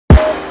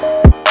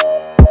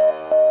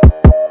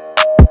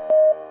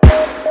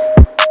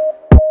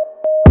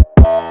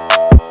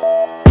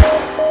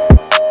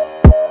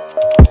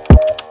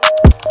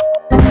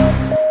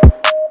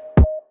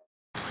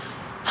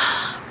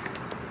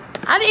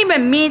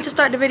mean to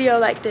start the video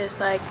like this.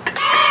 Like,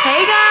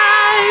 hey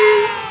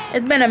guys!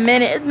 It's been a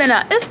minute.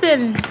 It's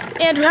been,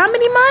 Andrew, how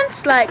many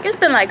months? Like, it's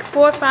been like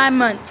 4 or 5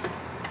 months.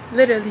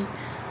 Literally.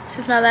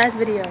 Since my last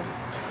video.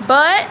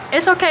 But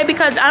it's okay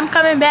because I'm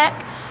coming back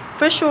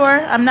for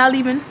sure. I'm not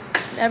leaving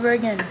ever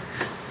again.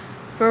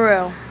 For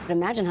real.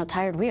 Imagine how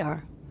tired we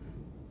are.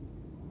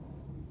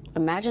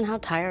 Imagine how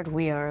tired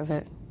we are of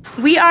it.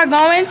 We are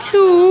going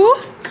to...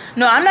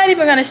 No, I'm not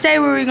even going to say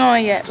where we're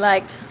going yet.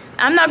 Like,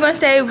 I'm not going to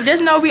say.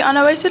 Just know we're on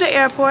our way to the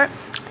airport.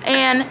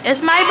 And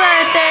it's my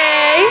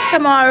birthday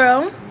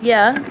tomorrow.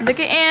 Yeah, look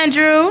at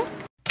Andrew.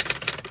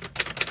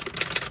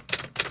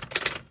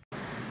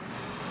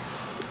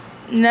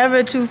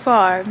 Never too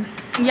far.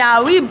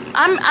 Yeah,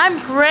 I'm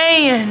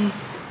praying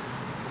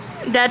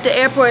that the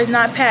airport is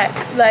not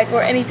packed, like,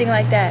 or anything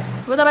like that.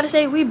 What was I about to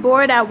say? We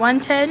board at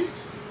 1:10,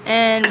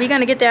 and we're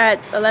gonna get there at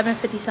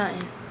 11:50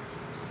 something.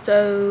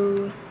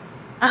 So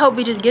I hope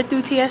we just get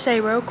through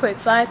TSA real quick,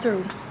 fly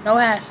through, no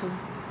hassle,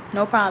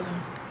 no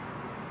problems.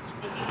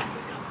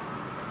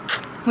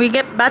 We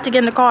about to get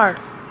in the car.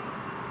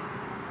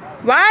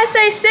 Why I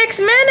say 6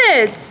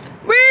 minutes?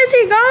 Where is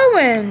he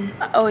going?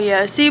 Oh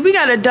yeah, see, we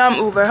got a dumb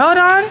Uber. Hold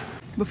on.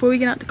 Before we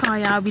get out the car,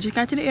 y'all, we just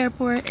got to the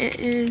airport. It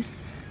is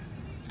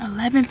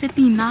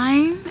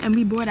 11:59 and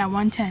we board at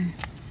 1:10.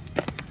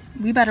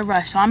 We better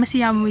rush, so I'm gonna see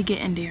y'all when we get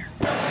in there.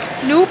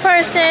 New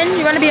person,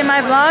 you wanna be in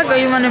my vlog or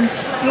you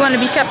wanna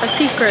be kept a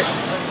secret?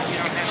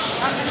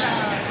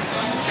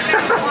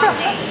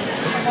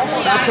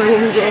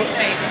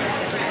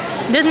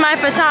 This is my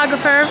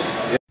photographer.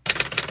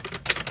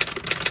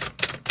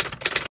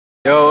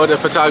 Yo, the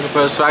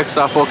photographer,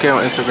 Swagstar 4K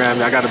on Instagram.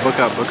 Y'all gotta book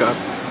up.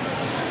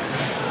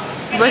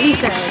 What he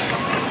said.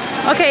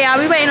 Okay, y'all,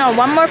 we waiting on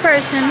one more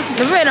person.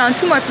 We're waiting on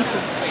 2 more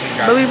people.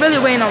 But we really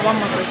waiting on 1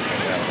 more person.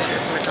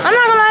 I'm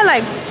not gonna lie,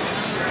 like,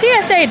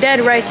 TSA dead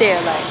right there.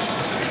 Like,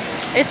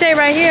 it say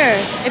right here,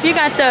 if you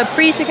got the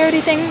pre-security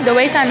thing, the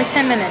wait time is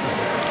 10 minutes.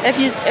 If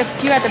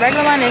you got the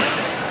regular one, it's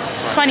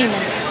 20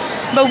 minutes.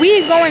 But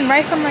we going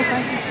right from like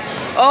right here.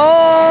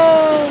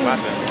 Oh.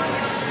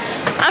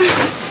 I'm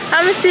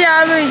gonna see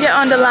how we get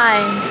on the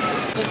line.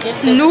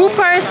 New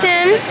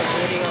person.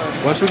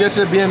 Once we get to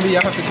the B&B,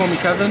 y'all have to call me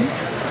Kevin.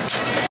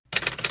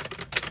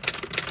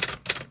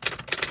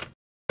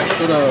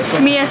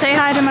 Mia, say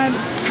hi to my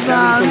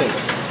vlog.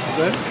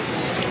 Okay.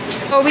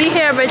 Well, we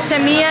here with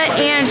Tamia,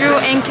 Andrew,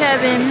 and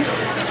Kevin.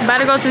 About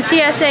to go through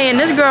TSA, and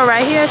this girl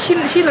right here, she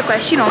look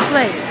like she don't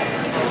play.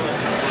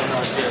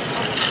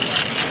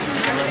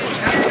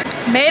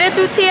 Made it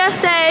through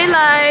TSA,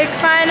 like,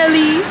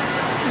 finally.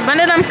 One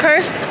of them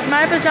cursed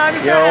my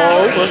photographer.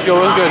 Yo, what's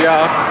good,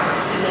 y'all?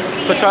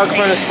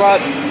 Photographer in the spot.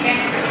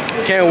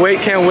 Can't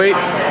wait.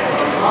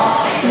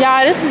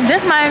 Yeah,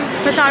 this my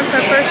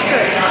photographer first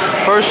trip.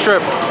 First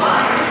trip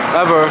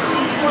ever.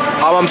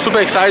 I'm super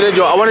excited.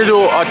 Yo, I want to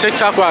do a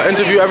TikTok where I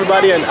interview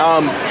everybody and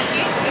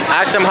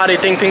ask them how they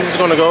think things is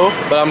gonna go.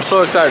 But I'm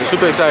so excited,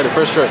 super excited.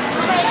 First trip.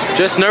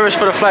 Just nervous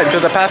for the flight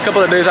because the past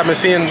couple of days I've been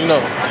seeing, you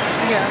know.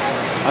 Yeah.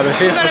 I've been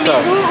seeing some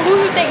stuff. Who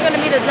you think gonna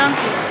be the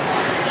junkie?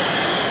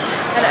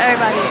 Out of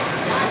everybody.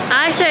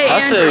 I say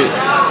Andrew.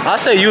 I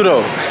say you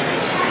though.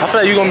 I feel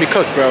like you're gonna be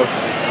cooked, bro.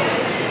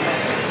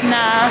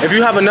 Nah. If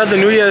you have another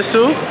New Year's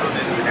too,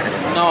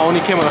 no, I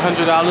only came with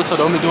 $100, so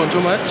don't be doing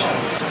too much.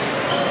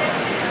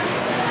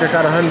 Take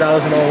out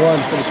 $100 in all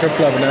ones for the strip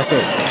club, and that's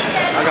it.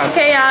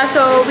 Okay, y'all.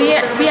 So we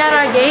at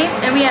our gate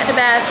and we at the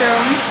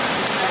bathroom.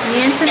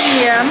 Me and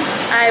Tamia.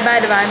 Alright, bye,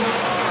 Devon.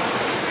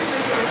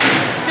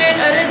 Fit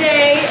of the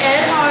day,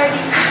 Ed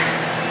Hardy.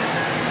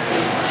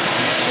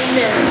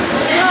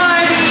 Ed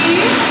Hardy.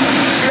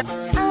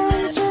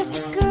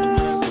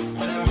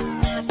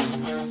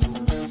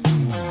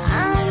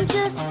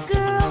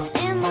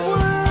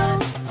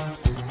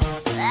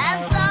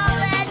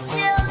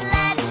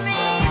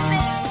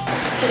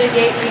 To the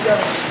gate we go.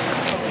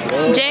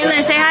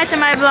 Jalen, say hi to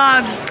my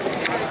vlog.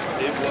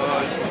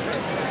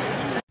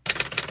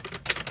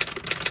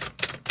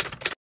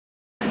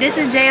 This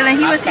is Jalen.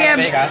 He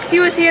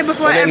was here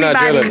before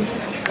everybody.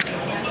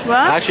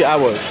 What? Actually,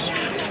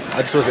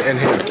 I just wasn't in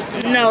here.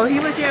 No, he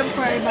was here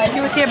before everybody. He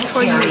was here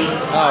before you.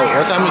 Oh,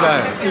 what time you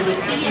got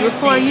here?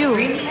 Before you.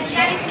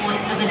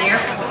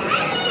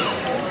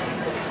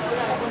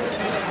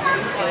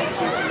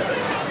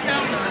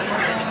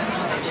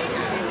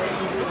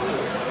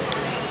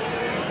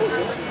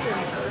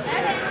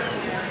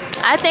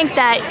 I think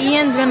that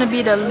Ian's gonna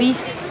be the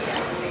least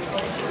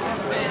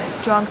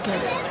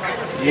drunkest.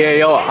 Yeah,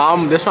 yo,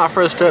 this is my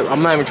first trip.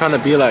 I'm not even trying to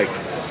be like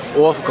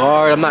off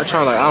guard. I'm not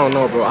trying to, like, I don't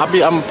know, bro.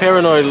 I'm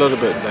paranoid a little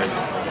bit. Like,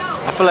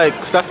 I feel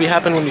like stuff be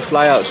happening when we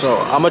fly out. So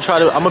I'm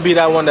gonna be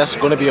that one that's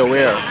gonna be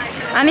aware.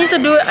 I need to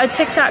do a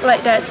TikTok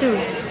like that too.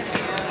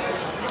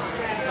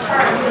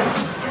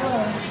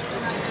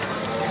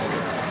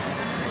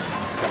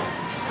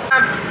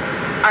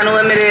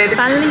 Unlimited.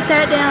 Finally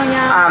sat down,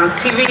 y'all.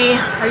 TV.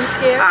 Are you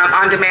scared?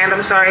 On demand,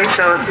 I'm sorry.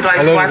 So if you'd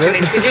like to watch any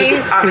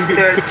TV, obviously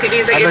there's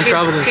TVs at your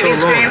TV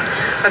screen,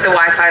 but the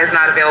Wi-Fi is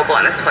not available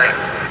on this flight.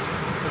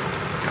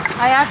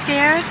 Are y'all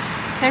scared?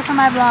 Say for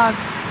my vlog.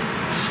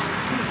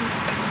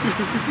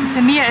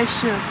 Tamia is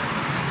shook.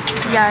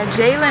 Yeah,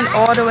 Jalen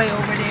all the way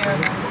over there.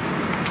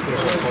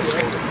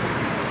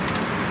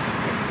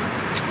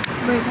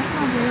 Wait, that's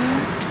not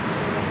Jalen.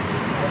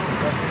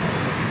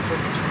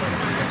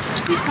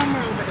 He's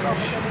somewhere over there.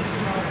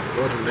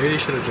 Bro, the lady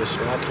should have just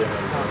swapped him,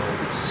 bro.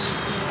 It's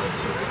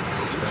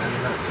bad,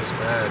 it's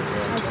bad, bro.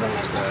 I'm telling you,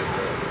 it's bad,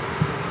 bro.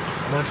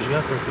 Monty, you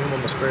have perfume, I'm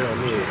gonna spray it on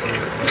me.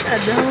 I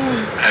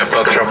don't.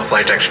 Focus on the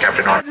flight deck,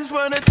 Captain North. I just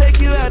wanna take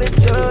you out and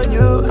show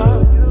you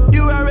how.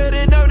 You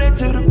already know that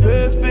you're the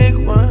perfect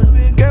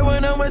one. Girl,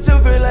 when I'm with you,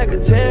 feel like a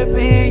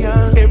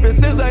champion. Ever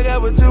since I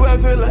got with you, I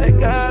feel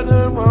like I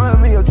done won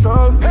me a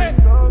trophy. Hey.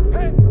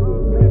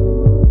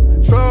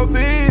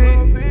 Trophy.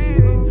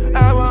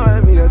 I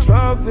want me a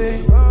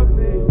trophy.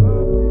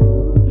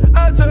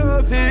 A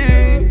trophy.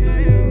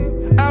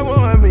 I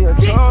want me a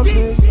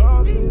trophy.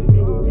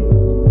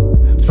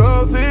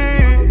 Trophy.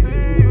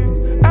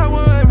 I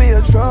want me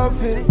a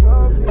trophy.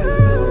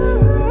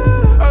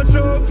 A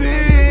trophy.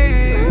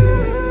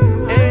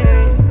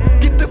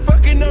 Get the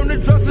fucking on the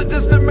dresser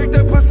just to make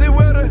that pussy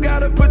wetter.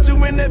 Gotta put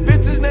you in that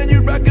vintage, now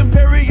you rockin'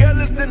 Perry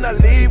Ellis, then I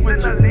leave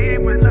with you.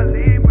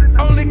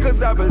 Only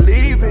cause I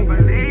believe in you.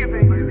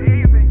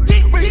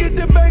 We get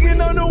the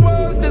banging on the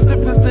walls just to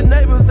piss the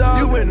neighbors off.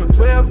 You in them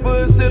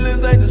 12-foot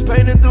ceilings, ain't just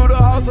painting through the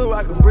house so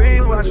I can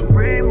breathe with you.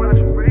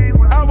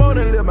 I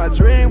wanna live my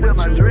dream with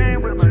you.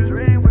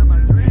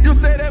 You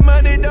say that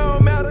money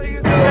don't matter.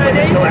 With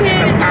a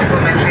selection of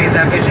complimentary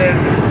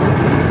beverages,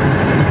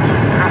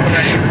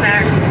 complimentary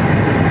snacks.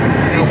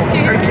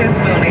 Available purchase.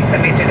 We only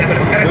accept major debit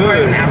or credit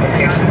cards and Apple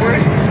Pay on board.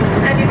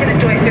 And you can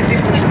enjoy 50.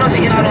 Please note that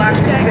you're not allowed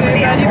to consume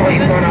any alcohol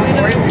you brought on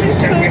board. Please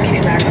check your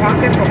seat back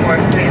pocket for more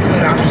of today's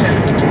food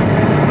options.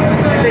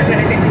 If there's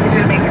anything we can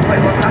do to make your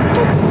flight more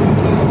comfortable.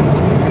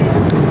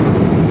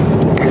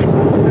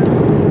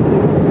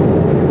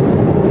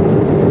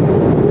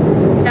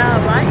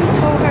 Why he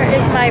told her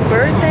it's my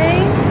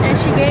birthday and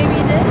she gave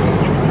me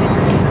this?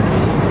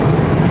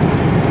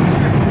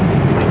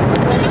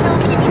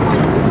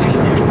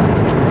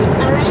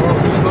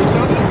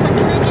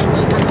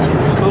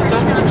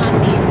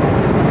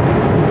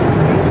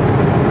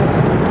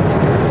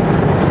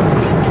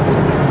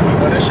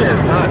 Well, that shit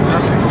is not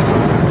nothing.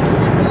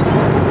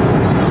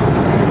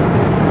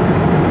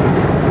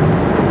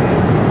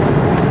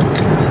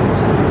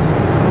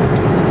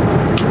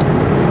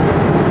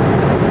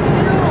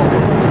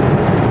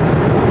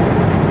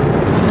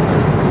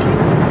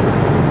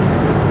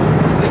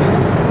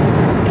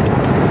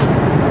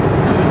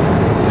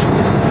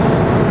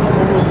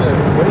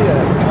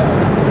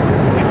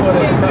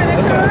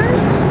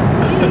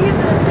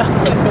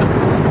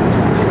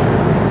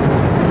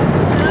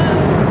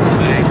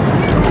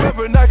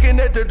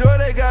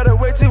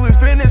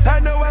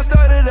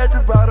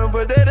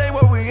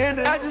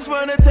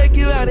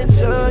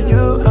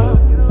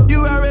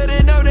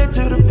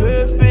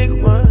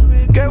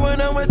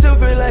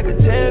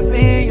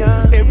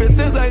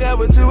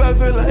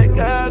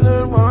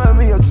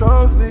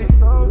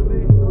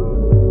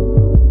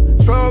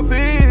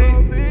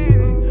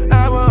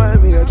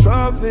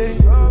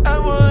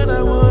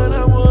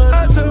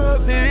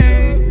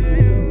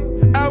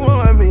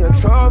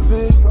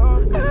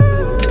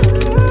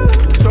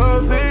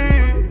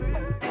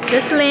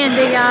 Just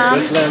landed, y'all.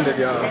 Just landed,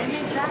 y'all.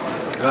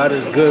 God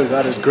is good.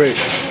 God is great.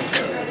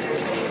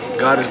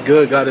 God is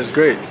good. God is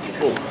great.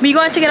 We're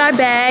going to get our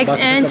bags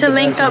and to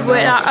link up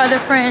with our other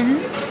friend.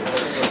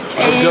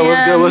 What's good?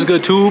 What's good? What's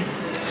good, tube?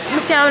 Let me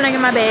see how I'm gonna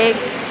get my bags.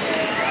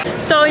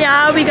 So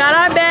y'all, we got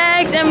our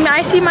bags and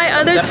I see my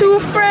other two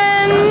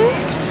friends.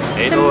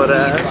 Hey, hold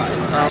on,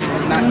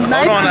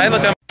 I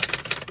look at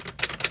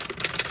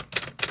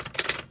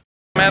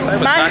I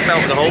was knocked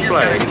out the whole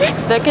flight.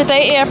 Look at the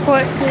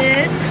airport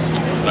fits.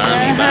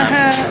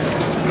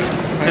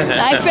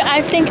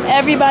 I think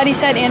everybody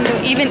said Andrew,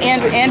 even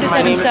Andrew. Andrew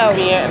said himself.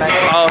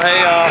 Oh,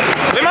 hey y'all.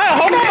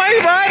 Hold on, my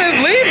ride is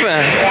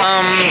leaving.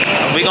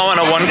 We going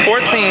to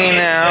 114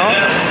 now.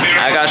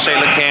 I got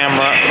Shayla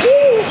camera.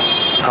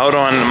 Hold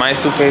on, my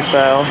suitcase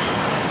fell.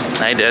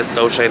 I just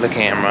stole Shayla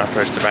camera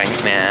first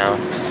right now,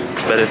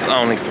 but it's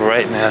only for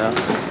right now.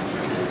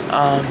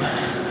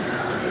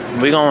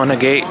 We going to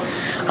gate.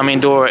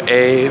 Door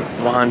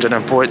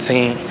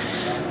A114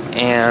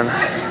 and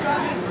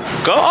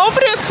go over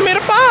there to me to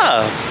 5.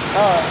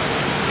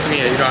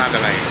 Tamia, you don't have to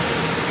like.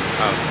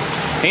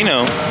 He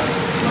knew.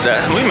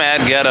 We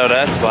mad ghetto,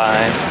 that's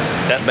why.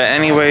 But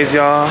anyways,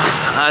 y'all,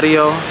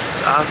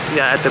 adios. I'll see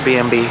ya at the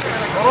B&B.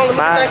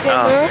 Bye.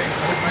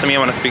 Tamia, I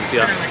want to speak to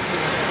y'all.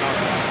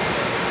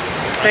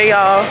 Hey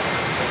y'all.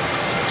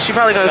 She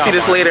probably gonna see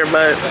this later,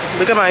 but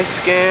look at my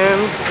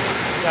skin.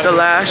 The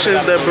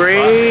lashes, the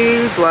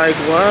braids, like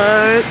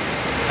what?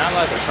 Not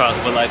like a truck,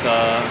 but like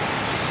a...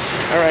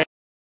 Alright.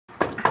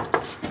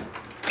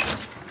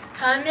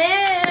 Come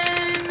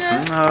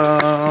in.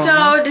 Hello.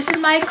 So this is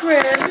my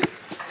crib.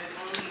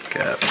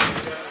 Cap.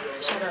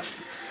 Shut up.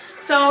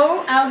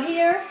 So out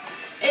here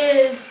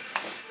is,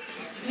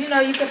 you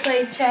can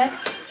play chess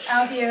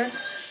out here.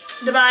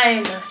 You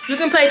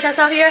can play chess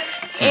out here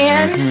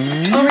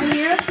and over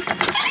here.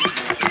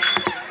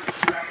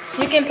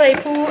 You can play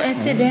pool and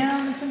sit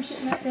down or some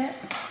shit like that.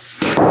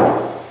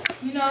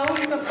 You know,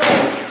 you can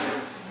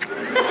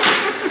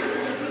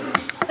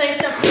play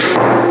some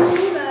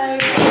pool,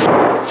 like.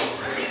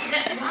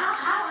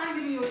 How I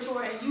give you a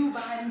tour and you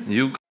behind me?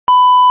 You.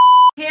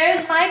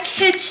 Here's my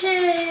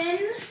kitchen.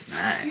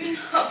 Nice. You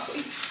know,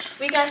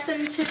 we got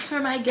some chips for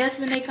my guests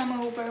when they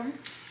come over.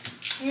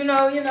 You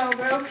know,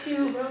 real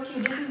cute, real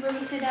cute. This is where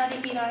we sit down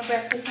and eat our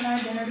breakfast and our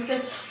dinner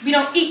because we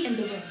don't eat in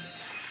the room.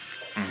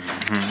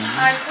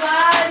 Our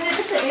closet,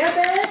 this is an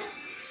airbag?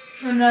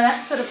 No,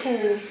 that's for the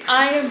pool.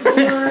 Iron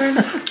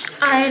board,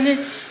 iron,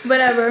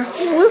 whatever.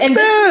 What's and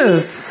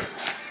this?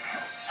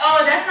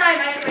 Oh, that's my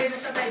microwave and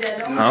stuff like that.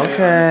 Don't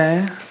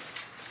Okay.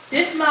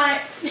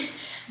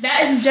 That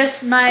is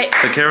just my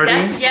security.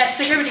 Yes,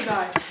 security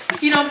guard.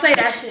 You don't play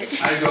that shit.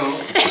 I go.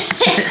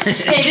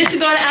 Hey, just to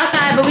go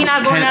outside, but we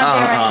not going out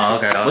there right now.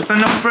 Okay. What's in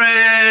the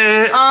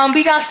fridge?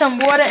 We got some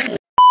water and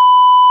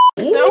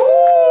Ooh,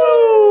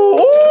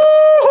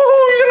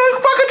 you know,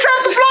 fucking trap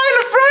the fly in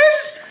the fridge.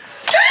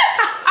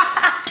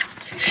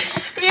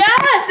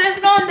 Yes, it's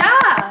gonna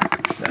die.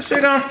 That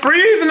shit gonna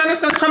freeze and then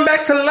it's gonna come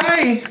back to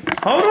life.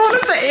 Hold on,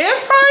 it's the air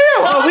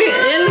fryer. Oh, we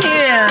in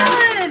here.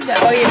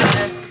 Oh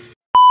yeah.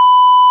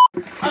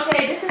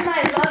 Okay, this is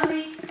my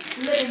lovely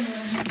living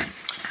room.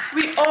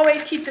 We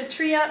always keep the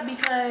tree up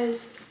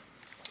because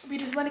we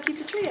just want to keep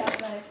the tree up.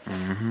 Like,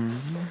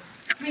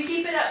 we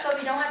keep it up so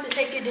we don't have to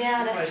take it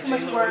down. That's too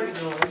much work.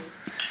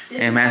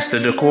 And match the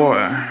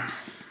decor.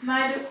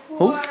 My decor.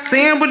 Who's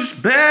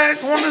sandwich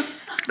bag on the...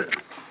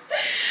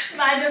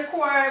 My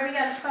decor. We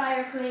got a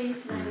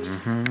fireplace. Like, It's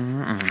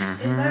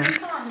very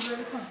calm. It's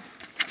very calm.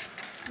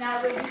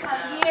 Now when you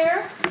come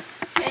here,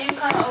 and you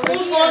come over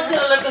Who's here. going to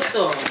the liquor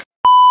store?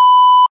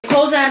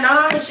 Close at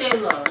 9 and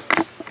shave love.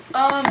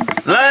 Like,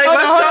 let's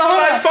go.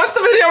 Like, fuck the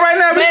video right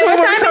now. Wait, what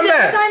time is it?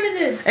 Back. What time is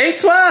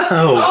it? 8:12.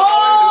 Oh!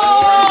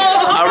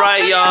 All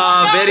right,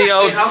 y'all.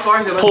 Video's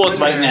pulled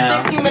right now.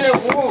 60-minute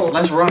walk.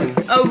 Let's run.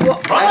 Oh,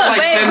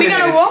 wait, we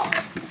gonna walk?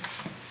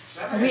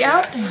 Are we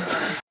out?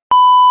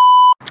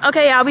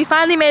 Okay, y'all, we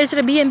finally made it to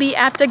the B&B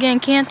after getting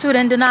canceled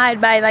and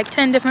denied by like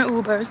 10 different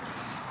Ubers.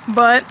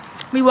 But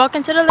we walk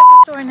into the liquor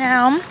store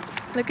now.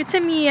 Look at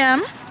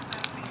Tamia.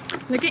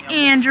 Look at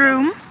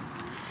Andrew.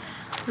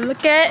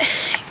 Look at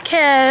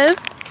Kev.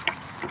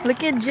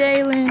 Look at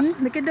Jalen.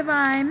 Look at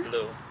Divine.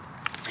 Hello.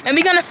 And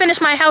we're gonna finish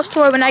my house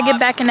tour when I get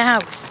back in the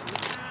house.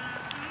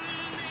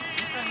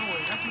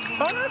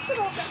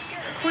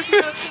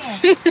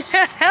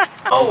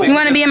 You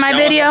wanna be in my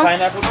video?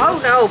 Oh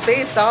no,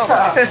 please don't.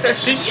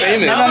 She's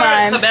famous. Never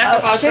mind.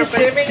 She's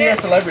a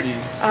celebrity.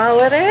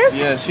 Oh, it is?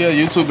 Yeah, she a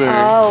YouTuber.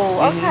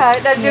 Oh, okay.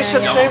 Then you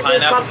should stream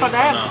this one for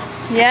them.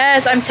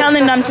 Yes, I'm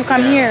telling them to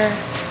come here.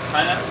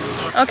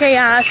 Okay,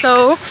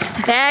 so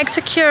bag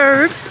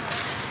secured.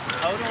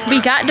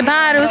 We got the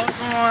bottles.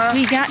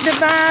 We got the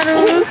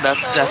bottles.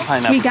 That's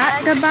pineapple. We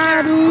got the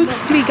bottles.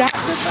 We got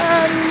the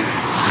bottles.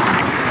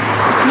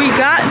 We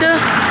got the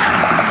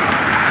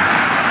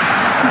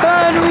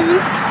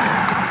bottles.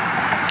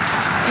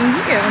 And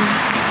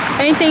yeah.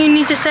 Anything you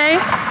need to say?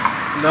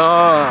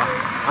 No,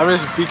 I'm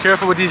just be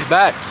careful with these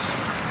bats.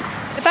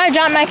 If I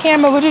drop my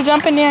camera, would you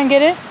jump in there and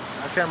get it?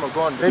 My camera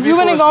going. Maybe You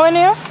wouldn't go in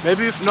there?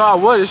 Maybe if no, I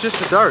would. It's just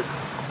the dark.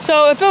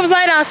 So if it was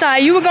light outside,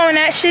 you would go in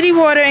that shitty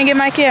water and get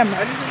my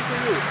camera.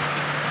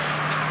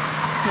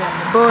 Yeah,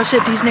 the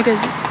bullshit these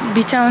niggas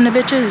be telling the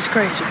bitches is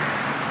crazy.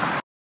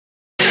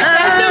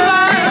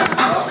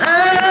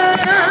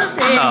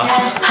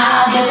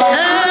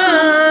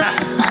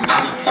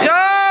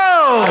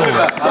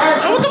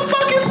 What the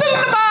fuck you still in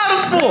the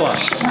bottles for?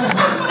 So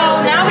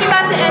now we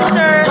about to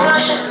enter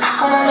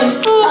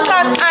Food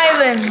Park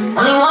Island.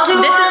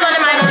 This is one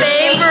of my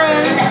favorite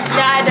rooms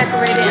that I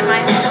decorated in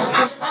my house.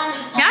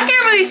 Y'all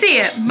can't really see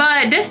it,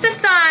 but this the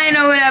sign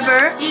or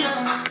whatever.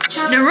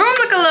 The room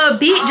look a little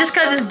beat just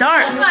cause it's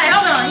dark. Like,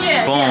 hold on,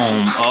 yeah.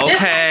 Boom.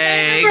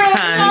 Okay.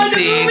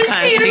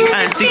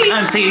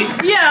 Cunty.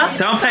 Yeah.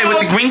 Don't play with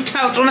the green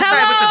couch on the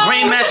side with the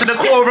green match of the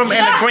core room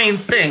and the green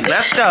thing.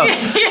 Let's go.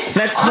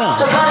 Next one.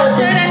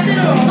 Turn that shit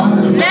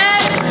on.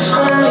 Next.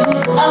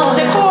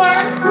 Decor.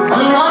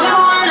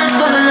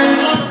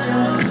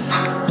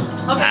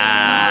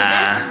 Okay.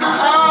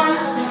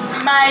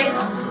 My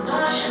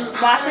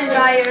washer and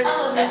dryers.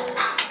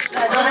 I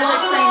don't have to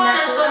explain that.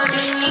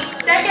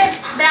 Second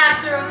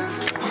bathroom.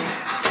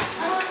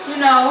 You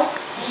know,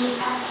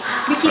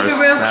 we keep it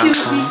real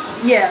cute.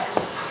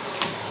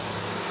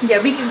 Yeah,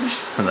 we can.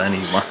 I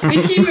need one.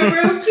 We keep it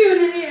real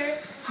cute in here.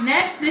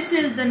 Next, this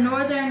is the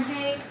northern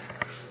hay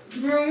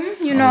room.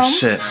 You know. Oh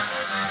shit.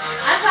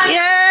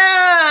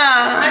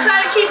 I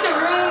try to keep the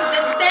rooms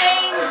the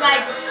same,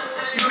 like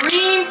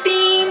green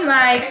theme,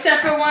 like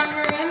except for one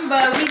room,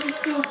 but we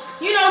just do.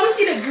 You know, we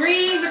see the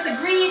green with the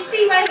green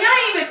seat right here.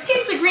 I ain't even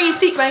picked the green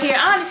seat right here,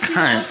 honestly.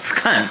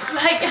 Cunt.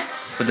 Like,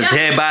 with the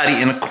dead body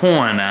in the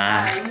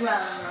corner.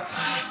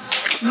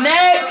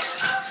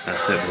 Next.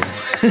 That's it, bro.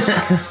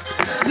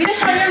 We done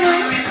show your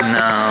room.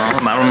 No,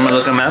 my room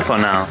look a mess or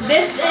now.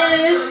 This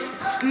is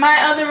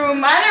my other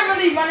room. I didn't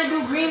really want to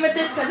do green with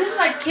this because this is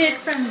like kid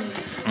friendly.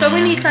 So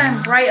we need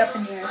something bright up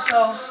in here.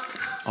 So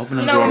open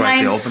the drawer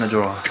right there. Open the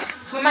drawer.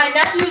 When my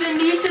nephews and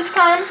nieces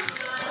come,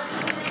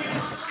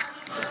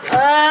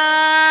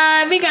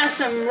 we got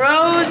some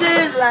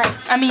roses.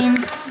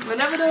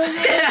 Whatever those is.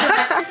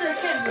 This is a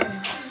kid's room.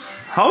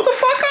 Hold the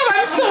fuck up!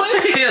 I'm so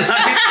in here.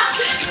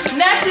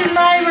 Next is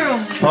my room.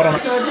 Hold on.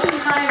 So this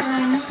is my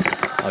room.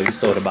 Oh, you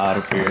stole the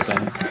bottle for your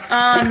thing.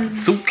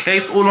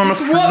 Suitcase all on the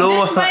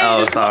floor.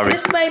 Sorry.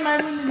 This way, my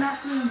room is not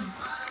clean.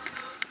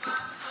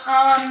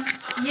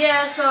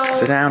 Yeah. So.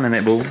 Sit down in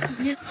it, boo.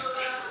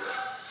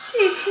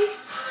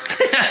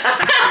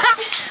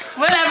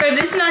 Whatever.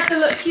 This is not to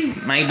look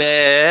cute. My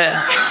bad.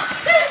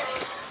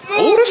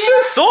 Oh, this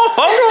shit's soft.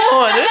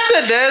 Hold on. This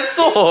shit dead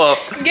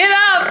soft. Get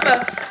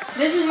up.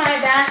 This is my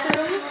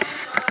bathroom.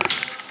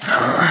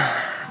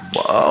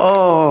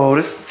 Whoa,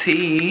 this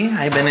tea.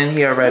 I've been in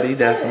here already,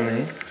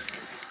 definitely.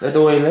 The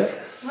toilet.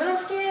 What I'm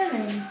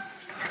scanning?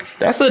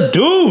 That's a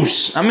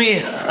douche. I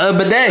mean, a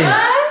bidet.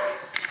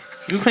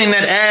 What? You clean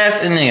that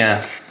ass in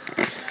there.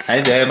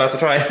 Hey, Dad, about to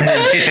try it.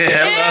 This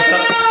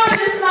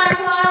is my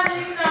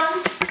closet,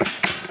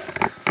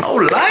 Oh,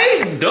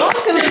 light dark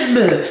in this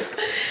bitch.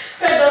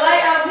 Cause the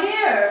light out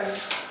here.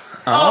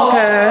 Oh,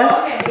 okay.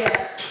 Okay,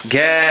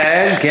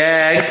 yeah.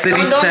 Gag, City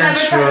don't Central. ever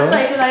try to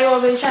play, cause I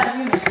always try to.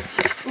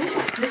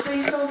 This where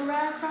you stole the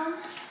rag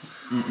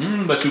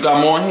from? But you got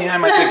more in here. I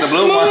might take the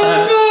blue one.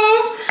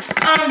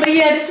 But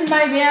yeah, this is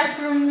my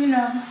bathroom.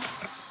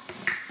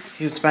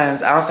 Huge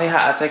fans. I don't say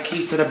hi. I say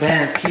keys to the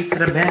bands. Keys to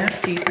the bands.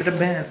 Keys to the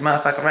bands.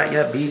 Motherfucker, right?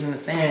 Yeah, beating the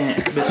thing.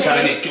 Bitch,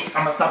 try to get cute.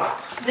 I'ma stop.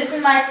 This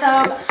is my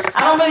tub. I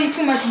don't really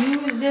too much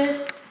use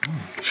this.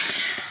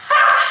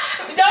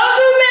 Don't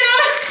zoom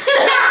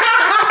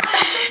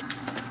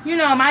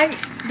in on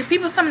the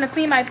people's coming to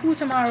clean my pool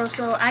tomorrow,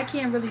 so I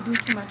can't really do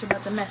too much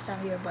about the mess out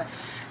here, but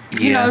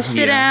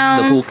sit down.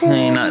 The pool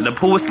clean. The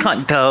pool is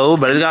cut though,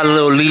 but it got a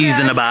little leaves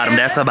in the bottom.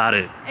 That's about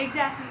it.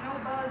 Exactly. No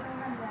bugs and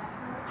none of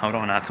that. Hold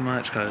on, not too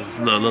much, cause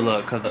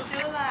look, cause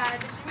Still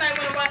alive. You might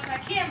want to watch my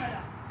camera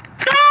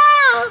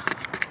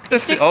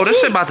this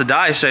shit about to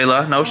die,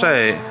 Shayla. No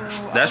shade.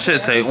 That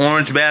shit say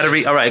orange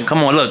battery. All right,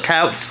 come on, look,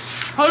 couch.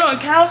 Hold on,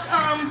 couch.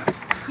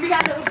 We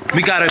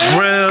got a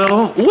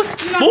grill. Ooh,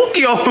 it's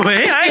spooky over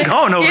here. I ain't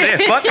going over there.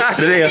 Fuck out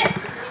of there.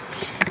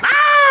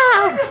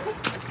 Ah!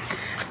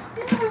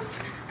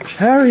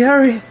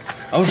 Hurry.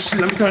 Oh shit,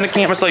 let me turn the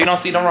camera so you don't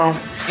see the room.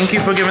 Thank you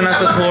for giving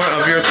us a tour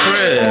of your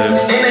crib.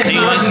 Do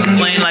you want to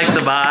explain like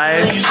the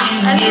vibe?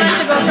 I just like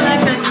to go for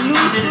like a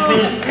neutral,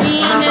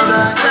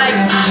 greenish,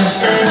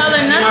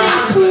 color,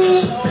 nothing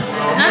too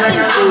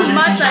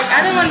much. Like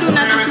I didn't want to do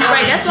nothing too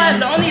bright. That's why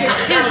the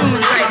kids room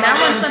is bright. But I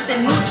want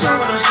something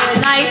neutral,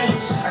 nice,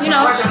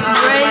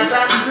 gray,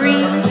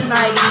 green,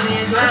 like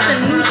just a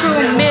neutral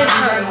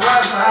mid-color.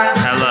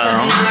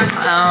 Hello.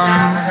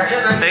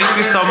 Thank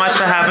you so much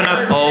for having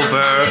us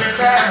over.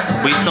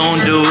 We soon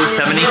do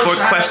 74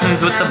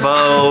 questions with the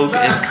Vogue.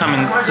 It's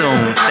coming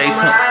soon. Stay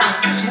tuned.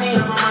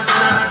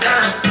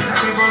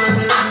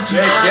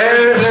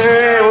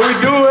 Yeah, what we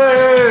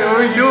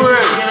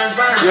doing?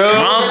 Yo.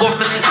 Drunk off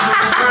the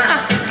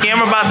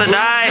camera about to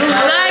die.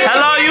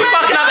 Hello, you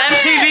fucking up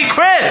MTV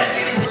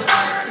Cribs.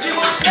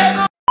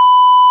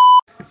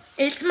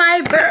 It's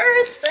my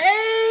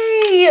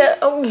birthday.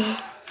 Oh,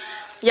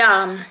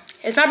 yeah.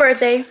 It's my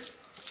birthday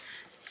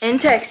in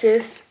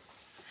Texas.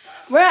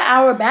 We're an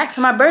hour back,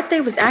 so my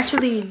birthday was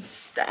actually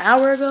an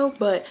hour ago,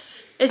 but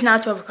it's now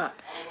 12 o'clock.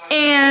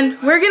 And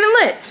we're getting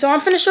lit. So I'm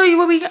finna show you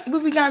what we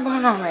got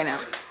going on right now.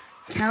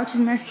 Couch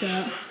is messed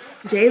up.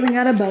 Jalen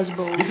got a buzz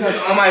ball. Because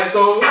on my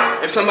soul,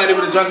 if somebody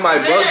would have drunk my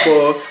buzz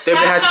ball, they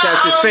would have had to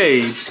catch his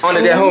fade on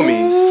their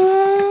homies.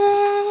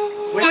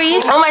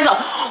 Oh my soul.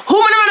 Who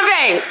wanna run a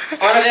fade?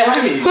 On their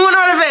homies. Who wanna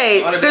run a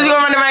fade? Because you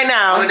wanna run it right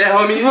now. On their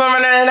homies. You wanna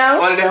run it right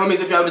now? On their homies,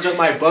 if y'all would have drunk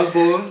my buzz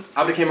ball,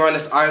 I would have came around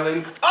this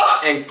island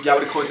and y'all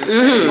would have caught this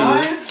fade.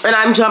 And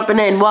I'm jumping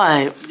in.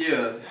 What?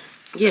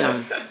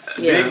 Yeah.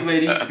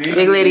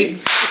 Big lady.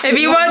 If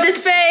you want this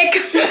fake.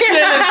 Yo, this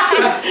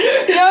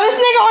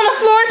nigga on the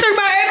floor talking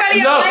about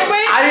everybody else.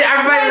 I need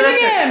everybody to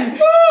listen.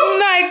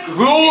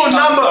 Rule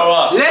number.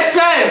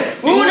 Listen.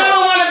 Rule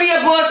number one to be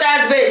a boss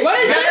ass bitch. What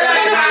is this on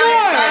the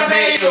floor?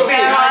 You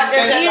pee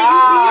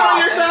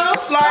on yourself?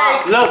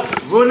 Look,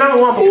 rule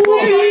number one.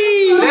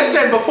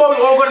 Listen, before we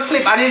all go to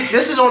sleep,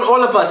 this is on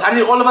all of us. I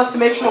need all of us to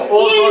make sure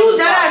all doors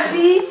are locked.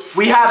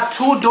 We have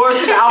 2 doors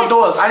to the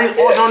outdoors. I need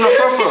all doors on the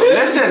front.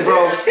 Listen,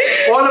 bro.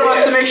 All of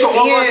us to make sure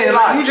all doors is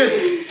locked.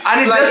 I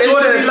need this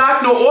door to be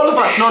locked. No, all of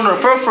us. No,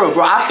 front,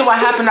 bro. After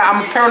what happened, I'm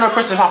a paranoid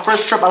person. My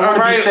first trip, I want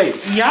to be safe.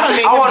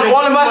 I want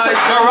all of us to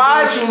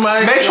garage.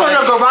 Make sure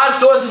the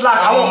garage doors is locked.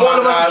 I want all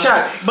of us to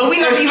check. But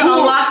we never even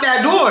unlocked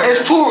that door.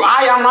 It's too.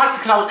 I unlocked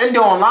it because I was in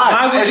there online.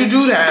 Why would you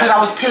do that? Because I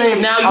was playing.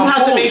 Now you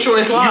have to make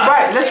sure it's locked. You're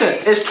right. Listen,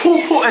 it's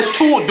 2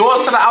 doors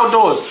to the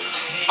outdoors.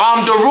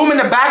 The room in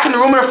the back and the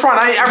room in the front.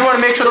 Everyone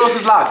make sure those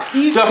is locked.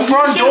 The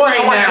front doors,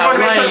 I want everyone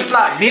to make sure it's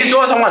locked. These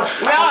doors, I want.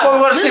 Before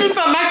we go to sleep. This is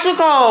from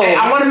Mexico. Hey,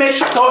 I want to make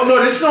sure.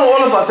 No, this is on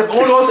all of us. If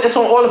all of us, it's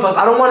on all of us.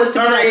 I don't want us to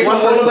be like it's on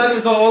all of us.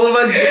 It's on all of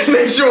us.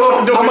 Make sure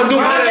I'm gonna do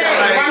Run a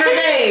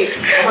fade.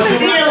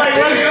 Yeah, like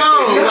let's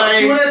go.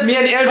 Like me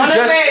and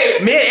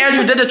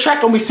Andrew did the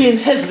check and we seen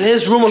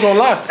his room was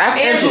unlocked.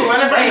 Andrew,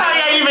 run a fade. how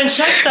y'all even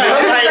check that?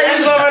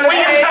 We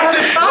have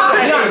the time.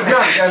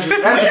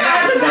 We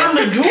have the time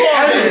to do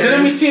all this.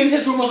 Didn't we see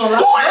his room was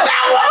unlocked? Who is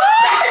that one?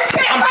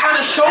 I'm trying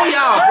to show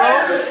y'all,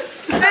 bro.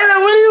 Taylor,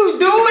 what are you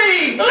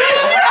doing?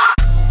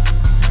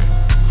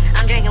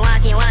 I'm drinking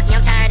walkie,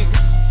 I'm tired as.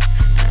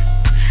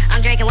 I'm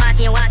drinking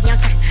walkie,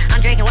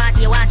 I'm drinking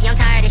walkie, I'm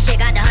tired as shit.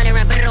 Got the 100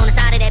 and put it on the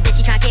side of that bitch.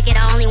 She try to kick it,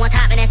 I only one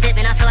top and that's it,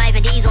 man. I feel like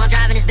Vin Diesel, I'm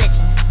driving this bitch.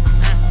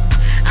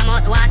 I'm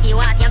on the walkie,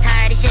 I'm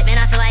tired as shit, man.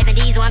 I feel like Vin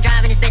Diesel, I'm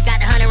driving this bitch. Got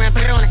the 100 and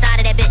put it on the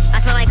side of that bitch.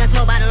 I smell like gun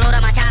smoke, about to load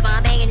up my chopper.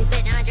 I'm banging this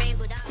bitch, and I dream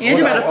good.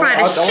 Andrew better fry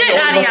the shit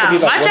out of y'all.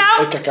 Watch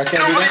out. I can't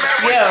do this.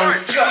 Yeah.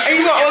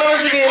 You want all of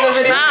us to be in the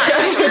video?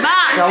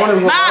 Bop. What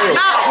the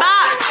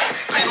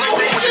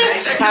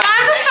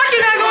fuck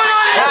is that going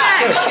on in the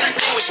back?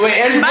 Wait,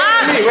 Andrew,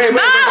 wait.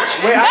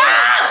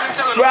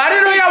 I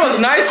didn't know y'all was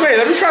nice. Wait,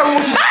 let me try one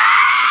more time.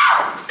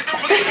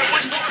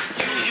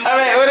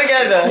 Alright, we're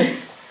together.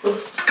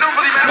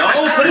 No,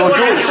 put it on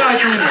the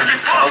side.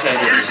 Okay.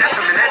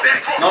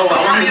 No, I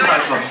want this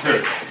side cup.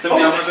 Tell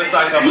me I want this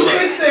side cup. You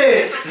fix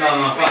it.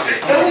 No, fuck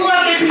it. And who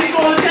left that piece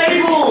on the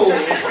table?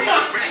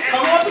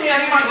 Come on to me, I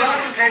need my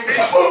glasses.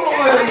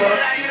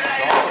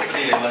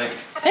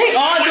 They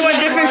all doing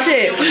different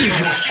shit.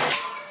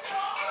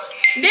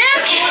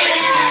 Damn.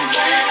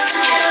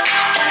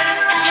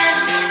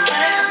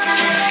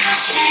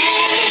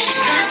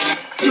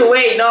 You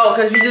wait, no,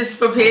 because we just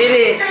prepared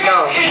it.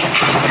 No.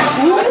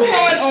 What's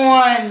going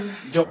on?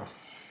 Yo.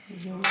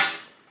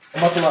 I'm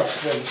about to watch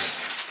spins.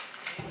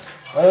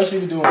 What else you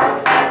be doing?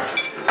 I'm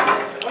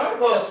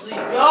going to sleep. Yo,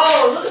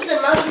 look at the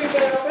mouse we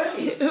got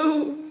already.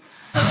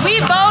 We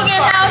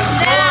bogan house.